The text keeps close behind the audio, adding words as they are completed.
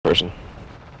person.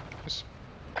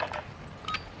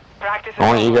 Practice I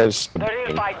want you guys. The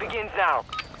real fight begins now.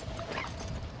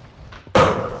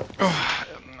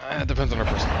 It depends on our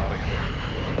personality.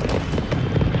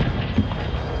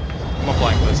 I'm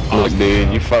applying this. Look,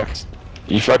 dude, you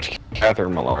fucked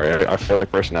Catherine Mallory. I feel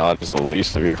like personality is the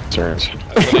least of your concerns. I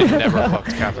literally never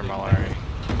fucked Catherine Mallory.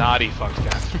 Naughty fucked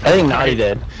Catherine. I think Naughty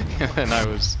did. And I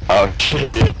was. Oh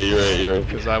shit, you're right.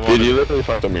 Because I wanted. Dude, you literally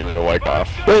fucked me in the white off.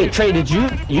 Wait, Trey, did you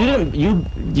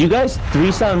guys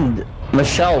threesomed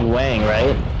Michelle Wang,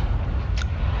 right?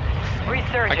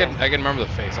 I can remember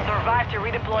the face. Survive to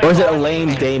redeploy. Or was it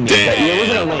Elaine Damien?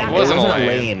 It wasn't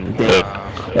Elaine.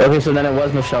 Okay, so then it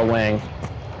was Michelle Wang.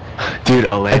 Dude,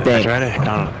 Elaine, I tried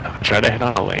to hit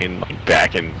on Elaine like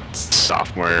back in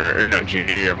sophomore or no,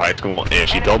 junior year of high school, and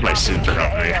she told my sister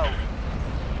on me.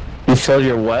 You showed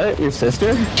your what? Your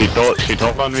sister? She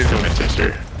told on me to my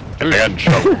sister. And I got in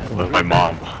trouble with my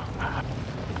mom.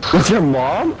 With your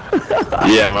mom?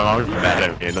 Yeah, my mom was mad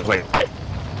at me, and I was like,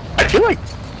 I feel like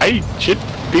I should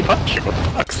be punished. What the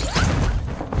fuck?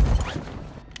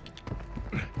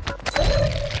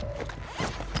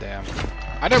 Damn.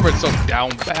 I never been so down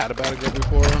bad about a girl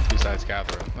before, besides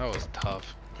Catherine. That was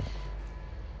tough.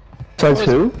 Besides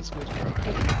who?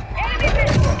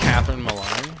 Catherine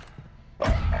Mallory.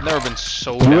 Never been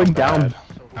so You were down down. bad.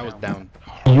 I was down.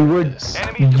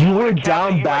 You were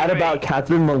down bad about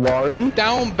Catherine Mallory?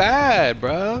 Down bad,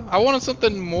 bruh. I wanted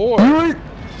something more. You were...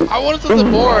 I wanted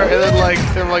something more, and then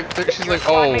she's like,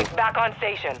 oh. Back on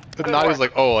station. And Naughty was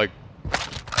like, oh, like,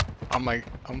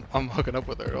 I'm hooking up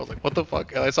with her. I was like, what the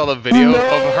fuck? And I saw the video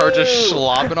of her just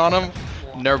slopping on him.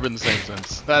 Never been the same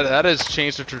since. That has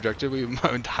changed the trajectory of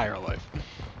my entire life.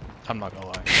 I'm not gonna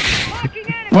lie.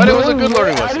 But it was a good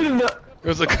learning lesson. It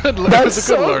was a good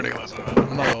learning lesson.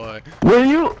 I'm not gonna lie. Were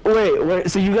you wait?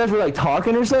 So you guys were like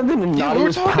talking or something, and Naughty We were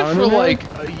was talking pounding for her? like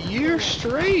a year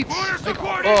straight. Like,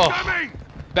 oh.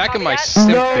 Back in my simp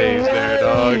days there,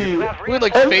 dog. We would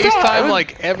like FaceTime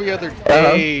like every other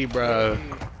day, bro.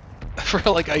 For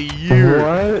like a year.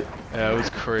 What? Yeah, it was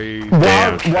crazy.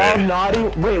 While Naughty,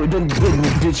 wait,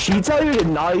 did she tell you or did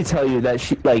Naughty tell you that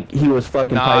he was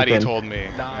fucking Naughty piping? told me.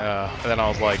 Yeah. And then I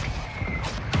was like,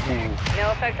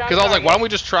 No effect on because I was like, why don't we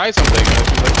just try something? And she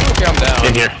was like, okay, I'm down.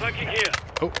 In here.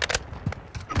 Oh.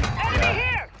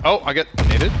 Yeah. Oh, I get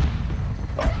naded.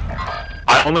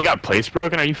 I only got plates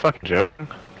broken. Are you fucking joking?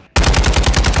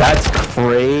 That's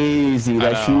crazy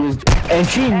that she was, and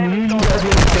she knew you guys were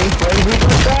in the same friend group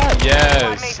like that?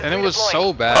 Yes, and it was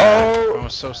so bad. Oh. I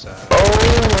was so sad.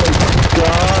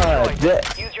 Oh my god,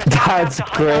 that's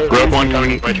crazy. Rogue one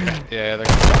coming. Yeah, they're...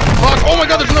 Fuck! Oh my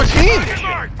god, there's another team!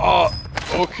 Oh,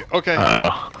 okay.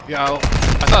 Yeah,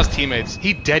 I saw his teammates.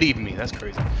 He deadied me. That's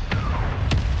crazy.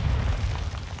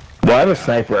 Well, I have a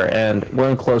sniper, and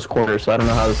we're in close quarters, so I don't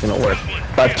know how this is gonna work.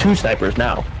 I have 2 snipers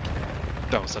now.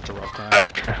 That was such a rough time. Oh,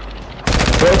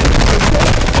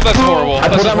 that's horrible.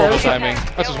 That's just horrible timing.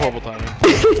 That's just horrible timing.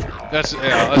 That's,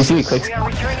 yeah, You see me quick? We are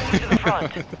returning you to the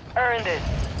front. Earn this.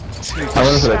 I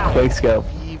went for the quick scope.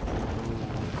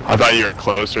 I thought you were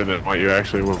closer than what you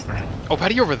actually were. Oh,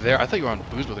 Patty, you're over there. I thought you were on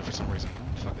booze with it for some reason.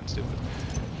 Fucking stupid.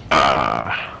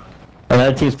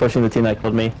 Another team's pushing the team that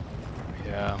killed me.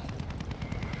 Yeah.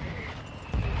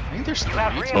 I think there's You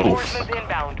have 3. reinforcements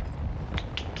inbound.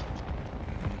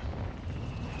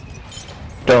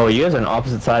 Oh, you guys are on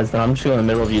opposite sides, then I'm just going in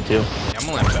the middle of you two. Yeah, I'm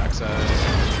only on the backside.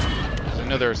 I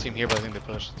know there was a team here, but I think they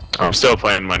pushed. I'm still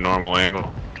playing my normal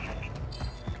angle.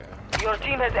 Okay. Your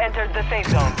team has entered the safe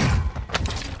zone.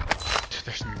 Dude,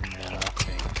 there's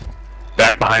nothing.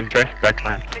 Back behind, Trey. Back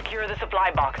behind. Secure the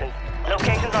supply boxes.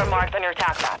 Locations are marked on your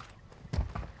attack map.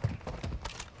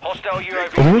 Hostile UAV.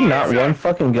 Is there not one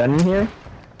fucking gun in here?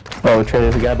 Oh, Trey,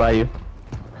 there's a guy by you.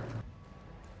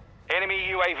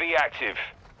 Enemy UAV active.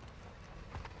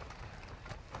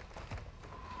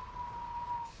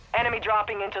 Enemy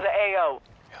dropping into the AO.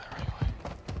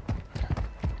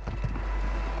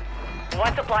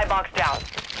 One supply box down.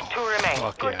 2 remain.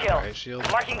 Fuck Good yeah, kill. right, shield.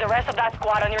 Marking the rest of that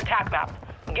squad on your attack map.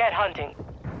 Get hunting.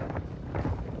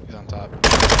 He's on top.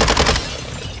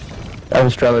 I have a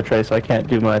Strela, Trey, so I can't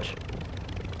do much.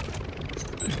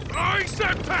 You've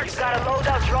got a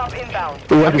loadout drop inbound.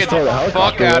 Ooh, I I'm can getting steal the the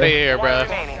fuck helicopter. out of here, One bruh.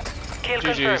 remaining. Kill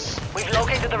GG's. confirmed. We've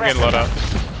located the I'm rest. getting load up.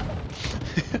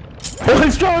 Oh,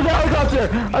 he's throwing the helicopter!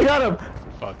 I got him!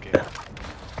 Fuck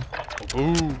yeah.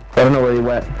 Ooh. I don't know where he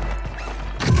went.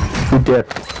 Who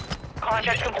dipped?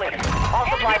 Contract complete. All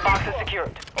supply boxes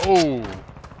secured. Oh.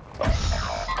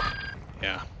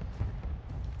 Yeah.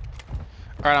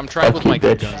 Alright, I'm trying with my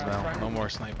good bitch. guns now. No more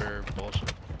sniper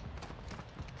bullshit.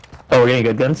 Oh, we're getting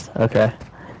good guns? Okay.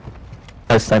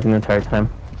 I was sniping the entire time.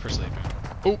 For sleeping.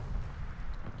 Oh.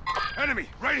 Enemy,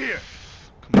 right here.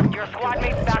 Come on. Your squad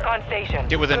mate's back on station.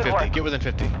 Get within Good 50. work. Get within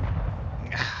 50.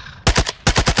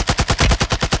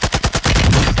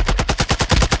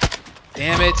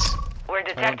 Damn it. We're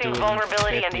detecting do it in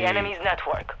vulnerability in 50. the enemy's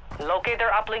network. Locate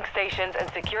their uplink stations and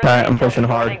secure Alright, the I'm intel pushing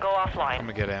before hard. they go offline. I'm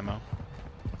gonna get ammo.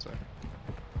 So.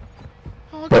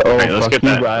 Oh, But, oh, Alright, let's fuck get you,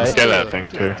 that. Let's Riot. get that thing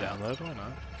too. Download, why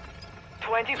not?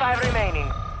 25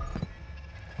 remaining.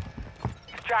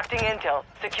 Extracting intel.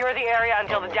 Secure the area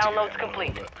until the Let's get download's ammo a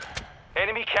complete. little bit.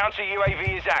 Enemy counter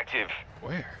UAV is active.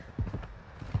 Where?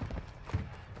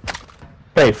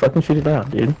 Hey, fucking shoot it down,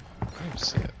 dude. I don't even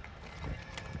see it.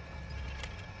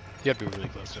 You have to be really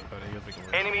close to it, buddy. You have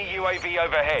to be Enemy UAV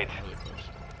overhead. really close.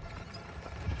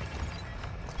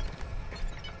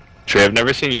 Trey, I've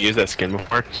never seen you use that skin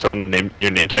before. So your name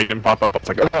tag didn't pop up. It's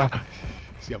like, ah.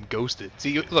 See, I'm ghosted. See,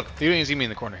 you, look, you don't even see me in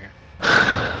the corner here.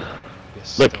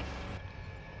 Yes, Look. still.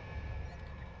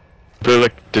 So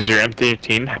look, does your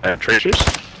M13 have tracers?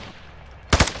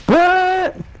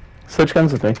 What? Switch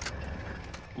guns with me.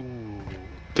 Ooh.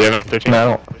 Do you have M13? No, I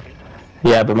don't.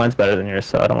 Yeah, but mine's better than yours,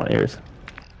 so I don't want yours.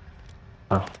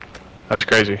 Oh, that's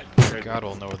crazy. God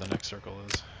will know where the next circle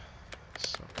is.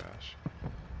 So gosh.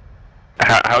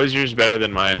 How is yours better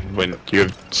than mine when you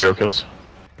have 0 kills?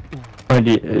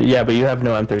 Yeah, but you have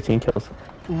no M13 kills.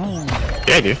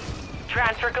 Yeah, I do.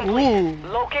 Transfer complete.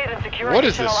 Locate and secure What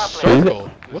is this additional uplink. circle?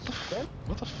 What the fuck?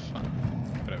 What the fuck?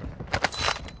 Whatever.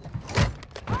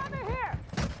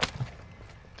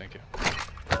 Thank you.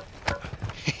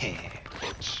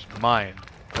 Bitch. Mine.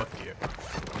 Fuck you.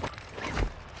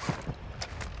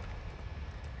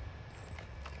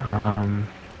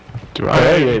 Do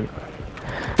Alright.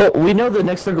 But we know the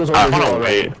next circle's I over here wanna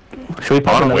already. wait. Should we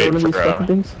pop I wanna another wait one of these for, fucking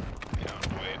things? Yeah,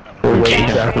 wait. We're waiting can't.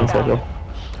 for that thing circle. I really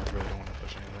don't want to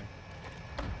push anything.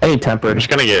 I need I'm tempered. just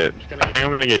gonna get. I think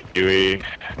I'm gonna get Dewey,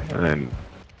 and then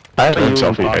I have a turn U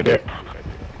selfie. I do. pocket.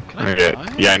 Can I'm I gonna get.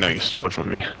 buy? Yeah, I know you stole from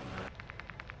me.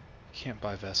 Can't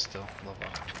buy vest still. Love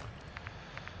that.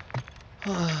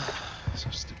 So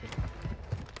stupid.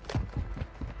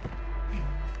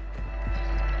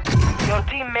 Your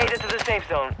team made it to the safe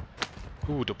zone.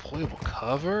 Ooh, deployable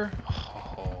cover?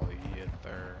 Oh, yeah,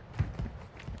 there.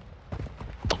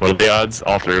 What are the odds?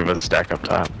 All 3 of us stack up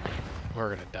top.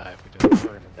 We're gonna die if we do this.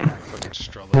 We're gonna die. Fucking There's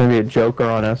struggle. gonna be a Joker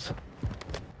on us.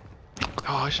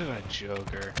 Oh, I should have had a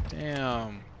Joker.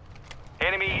 Damn.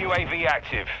 Enemy UAV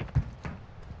active.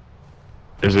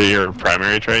 Is it your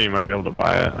primary trade? You might be able to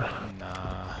buy it. Nah.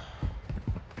 I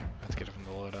have to get it from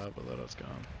the loadout, but loadout's gone.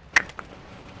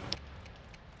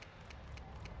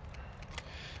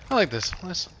 I like this.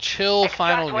 Let's chill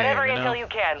final Extract whatever game, you know? intel you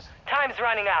can. Time's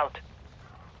running out.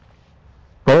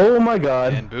 Oh my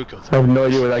god. And Boo killed I have no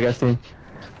idea where that guy's team.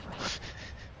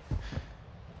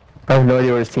 I have no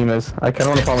idea where his team is. I kinda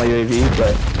wanna follow my UAV,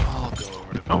 but I'll go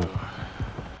over to Boo.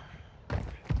 Oh.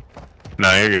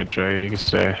 No, you're good, Trey. You can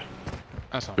stay.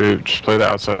 That's not Dude, just play the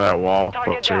outside of that wall.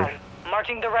 Target Closer. down.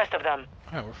 Marking the rest of them.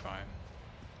 Alright, we're fine.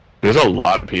 There's a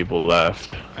lot of people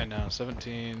left. I know,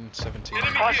 17, 17.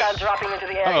 Hostiles dropping into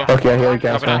the area. Uh-oh. okay, here we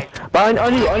go. Dropping in. Behind,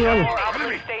 on you. More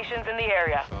uplink stations in the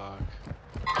area. Fuck.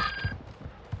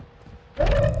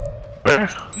 Where?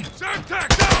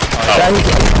 Semtex Guy down!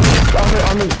 who's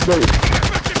on the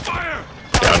Effective fire!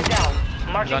 Target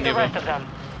down. Marking on the you, rest Boo. of them.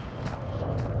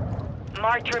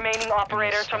 Marked remaining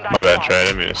operators from that My bad, squad. Trey. I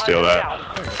didn't mean to steal Hunt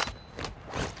that. them down.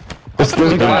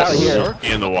 There's a guy out Nice. here.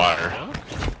 In the water.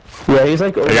 Yeah, he's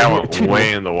like over The guy here. went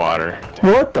way in the water.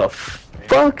 What the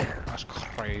fuck? That's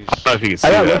crazy. I don't know if you can see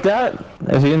I got that. looked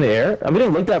at. Is he in the air? I'm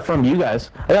getting looked at from you guys.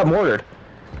 I got mortared.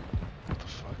 What the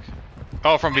fuck?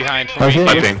 Oh, from behind. From Okay.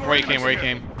 where, you Okay. came, where you came, where you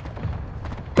came.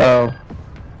 Oh.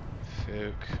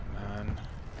 Fuck, man.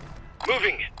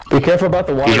 Moving! Be careful about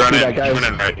the water. He's See running. that He's guy's.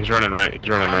 running right. He's running right. He's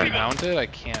running right. Mounted? I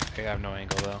can't. I have no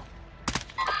angle though.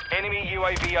 Enemy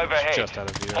UAV overhead. Just out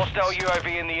of view. Hostile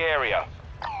UAV in the area.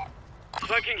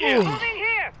 Flanking here. Moving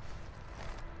here!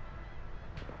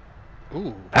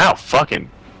 Ooh, Ow, fucking.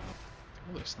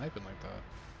 really sniping like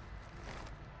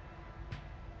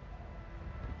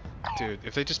that. Dude,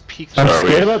 if they just peek. I'm Sorry.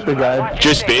 scared about the guy. Watch your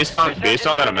Just six. based on Resurgence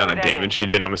that amount of window damage he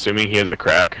did, I'm assuming he has a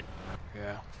crack.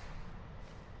 Yeah.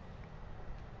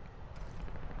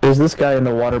 There's this guy in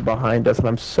the water behind us, and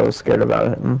I'm so scared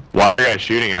about him. Why are you guys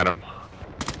shooting at him?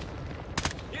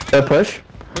 Should I push?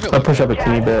 Look at I'll push up a Gas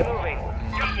teeny is bit. moving.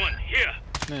 Got one, here!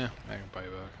 Yeah, I can buy you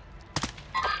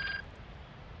back.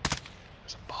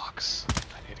 There's a box.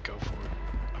 I need to go for it.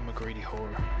 I'm a greedy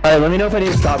whore. Alright, let me know if I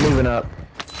need to stop moving up.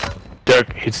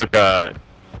 Dirk, he took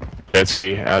jet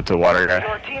ski out to water Your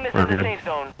guy. team is We're in the good. safe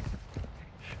zone.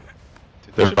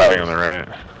 Dude, They're there fighting on the right.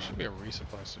 should be a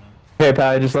resupply soon. Okay,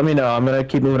 Pat, just let me know. I'm gonna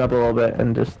keep moving up a little bit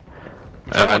and just...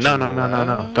 No.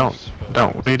 Don't.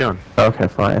 What are you doing? Okay,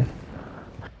 fine.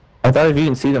 I thought if you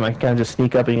can see them, I can kind of just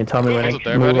sneak up and you can tell me when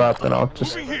I move up and I'll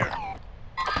just... Moving here.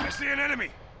 I see an enemy.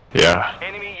 Yeah.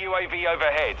 Enemy UAV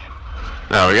overhead.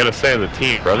 No, we gotta stay on the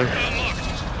team, brother.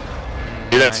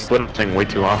 Do that split thing way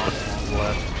too often.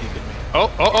 Left peeking me.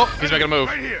 Oh, he's making a move.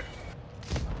 Right here.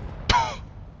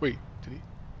 Wait, did he?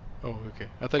 Oh, okay.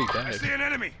 I thought he I see died. an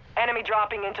enemy. Enemy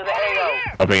dropping into the AO.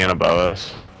 Upping in above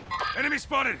us. Enemy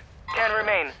spotted. 10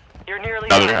 remain. You're nearly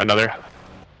done. Another.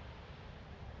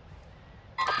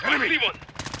 Enemy.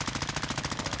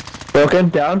 Broken,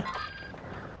 down.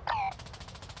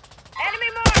 Enemy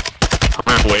mark!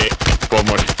 I'm gonna wait 12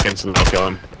 more seconds and I'll kill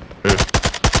him. Move.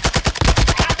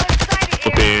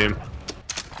 Full team.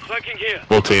 Flanking here.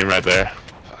 Full team right there.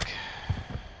 Fuck.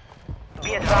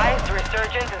 Be advised, the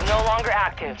resurgence is no longer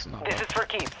active. It's not. This is for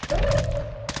keeps.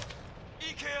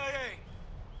 EKIA.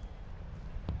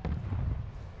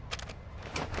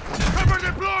 Cover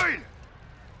deployed.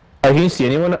 Can you see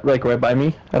anyone, like, right by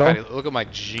me at all? Alrighty, look at my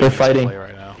G They're fighting. display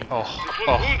right now.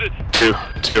 Oh. Wounded. Two.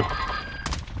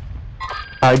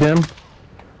 I did him.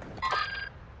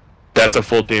 That's a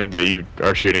full team that you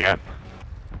are shooting at.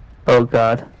 Oh,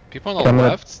 God. People on the I'm gonna-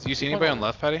 left? Do you see anybody on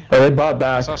left, Patty? Oh, they bought I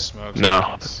back. saw smoke.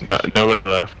 No.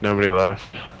 Nobody left.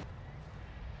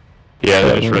 Yeah,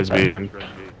 there's Res B.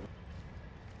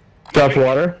 Dropped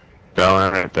water.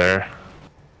 Going right there.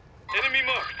 Enemy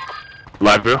marked.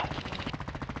 Live boo.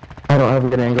 I don't have a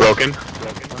good angle. Broken.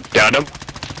 Downed him.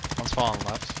 One's falling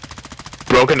left.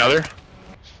 Broke another.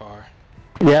 It's far.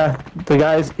 Yeah, the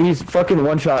guy's, he's fucking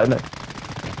one shot in it.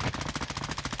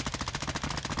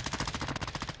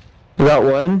 You got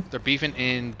one? They're beefing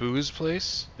in Boo's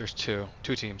place. There's two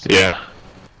teams. Yeah.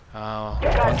 Oh,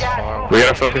 one's far. We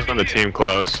gotta focus on the team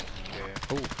close. Okay.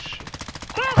 Oh shit.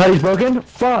 Patty's broken?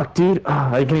 Fuck, dude.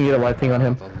 I can't get a live ping on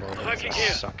him. The loading Fucking is here.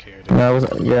 suck here, dude. That was,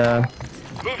 yeah.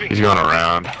 Moving. He's going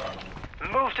around.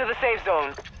 Move to the safe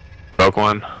zone. Broke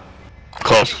one.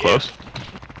 Close.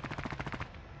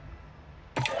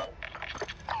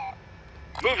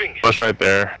 Moving. Push right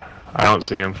there. I don't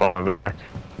see him falling back.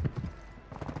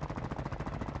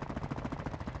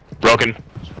 Broken.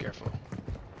 Careful.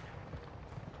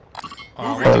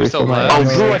 Oh, Oh, still my- left. Oh,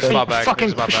 There's boo, a I spot back. fucking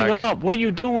There's a spot pushing back. up. What are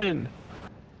you doing?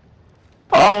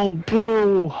 Oh,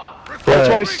 boo. That's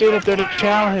why I stayed up there to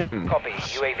chow him. Copy.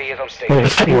 UAV is on station.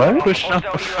 Wait, what? Pushing up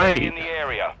Hostile the UAV fight. in the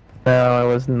area. No, I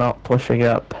was not pushing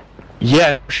up.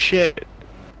 Yeah, shit.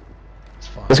 It's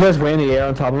fine. This guy's way in the air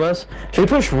on top of us. Should we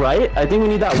push right? I think we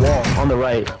need that wall on the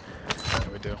right. Yeah,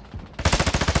 we do.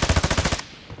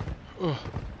 Ugh.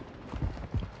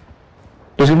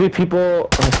 There's gonna be people.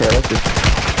 Okay, let's just.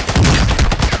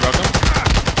 Broke him?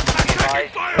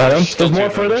 Got him. Still There's more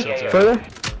two further. munitions, yeah. Further.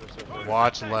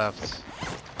 Watch left.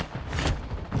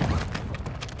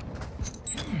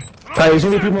 Alright, there's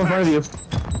gonna be people in front of you.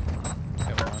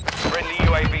 Get one. Friendly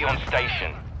UAV on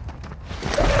station.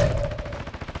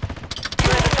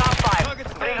 You're in the top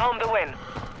 5. Bring home the win.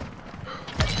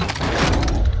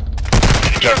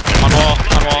 On wall.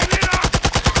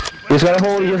 He's gotta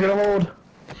hold. He's gotta hold.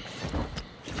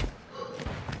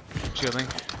 Shielding.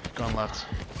 Going left.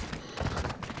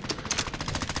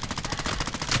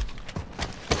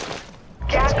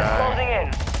 Gas is closing in.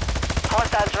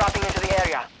 Hostiles dropping into the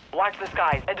area. Watch the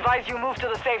skies. Advise you move to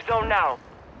the safe zone now.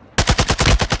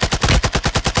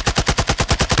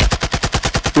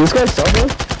 These guys sell me?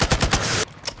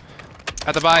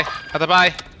 At the buy.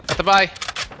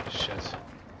 Shit.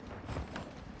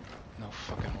 No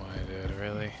fucking way, dude.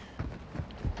 Really?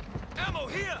 Ammo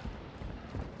here.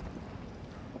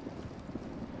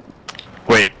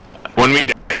 Wait, when we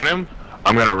get him,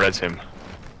 I'm gonna res him.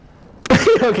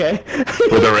 Okay.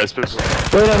 With a res pistol.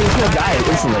 Wait, no, he's gonna die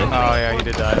instantly. Oh yeah, he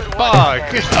did die.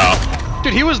 Fuck! Oh.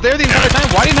 Dude, he was there the entire time.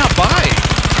 Why did he not buy?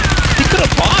 He could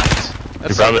have bought. He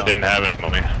That's probably so dumb. didn't have it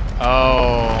on me.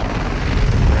 Oh.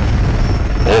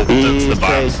 Oh, These the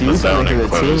guys the use them zoning to the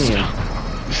closed. team.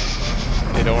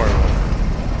 Hey, don't worry about it.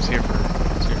 It's here for.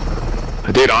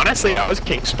 Dude, honestly, I was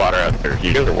king spotter out there.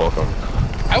 You guys are welcome.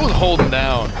 I was holding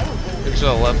down. If to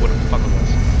the left would have fucked with us.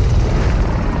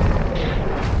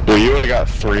 Well, you would've got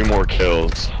 3 more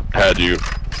kills had you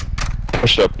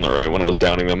pushed up on the right when I was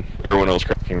downing them, or when I was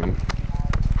cracking them.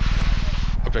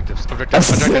 Objectives. Okay, yeah.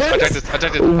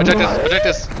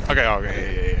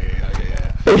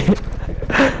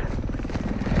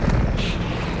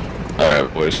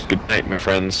 Alright, boys. Good night, my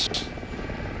friends.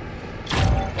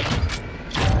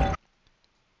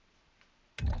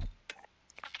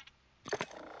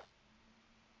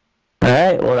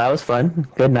 Alright, well, that was fun.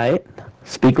 Good night.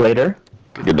 Speak later.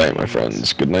 Good night, my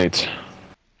friends. Good night.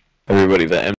 Everybody, the